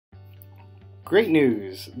Great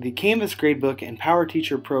news! The Canvas Gradebook and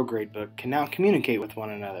PowerTeacher Pro Gradebook can now communicate with one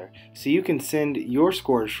another, so you can send your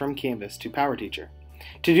scores from Canvas to PowerTeacher.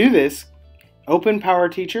 To do this, open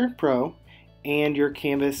PowerTeacher Pro and your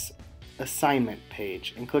Canvas assignment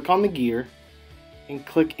page and click on the gear and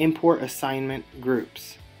click Import Assignment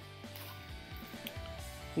Groups.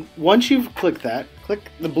 Once you've clicked that, click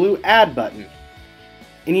the blue Add button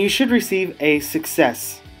and you should receive a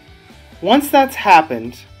success. Once that's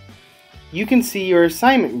happened, you can see your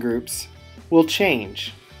assignment groups will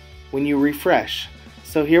change when you refresh.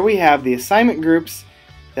 So here we have the assignment groups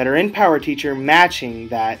that are in PowerTeacher matching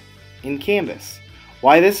that in Canvas.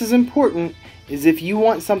 Why this is important is if you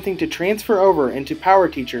want something to transfer over into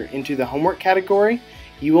PowerTeacher into the homework category,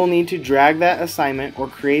 you will need to drag that assignment or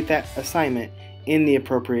create that assignment in the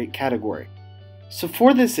appropriate category. So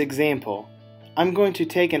for this example, I'm going to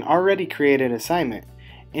take an already created assignment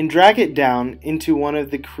and drag it down into one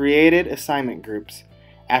of the created assignment groups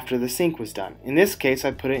after the sync was done. In this case,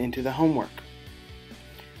 I put it into the homework.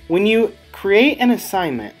 When you create an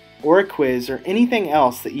assignment or a quiz or anything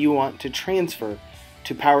else that you want to transfer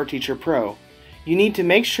to PowerTeacher Pro, you need to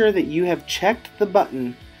make sure that you have checked the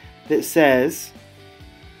button that says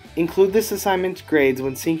include this assignment's grades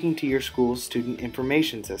when syncing to your school's student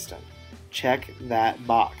information system. Check that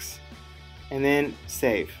box and then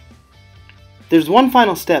save. There's one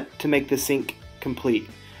final step to make the sync complete.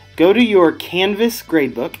 Go to your Canvas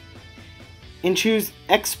Gradebook and choose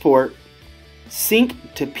Export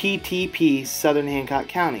Sync to PTP Southern Hancock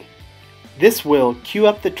County. This will queue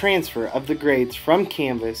up the transfer of the grades from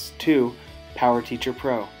Canvas to PowerTeacher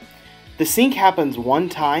Pro. The sync happens one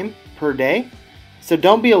time per day, so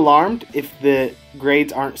don't be alarmed if the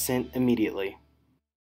grades aren't sent immediately.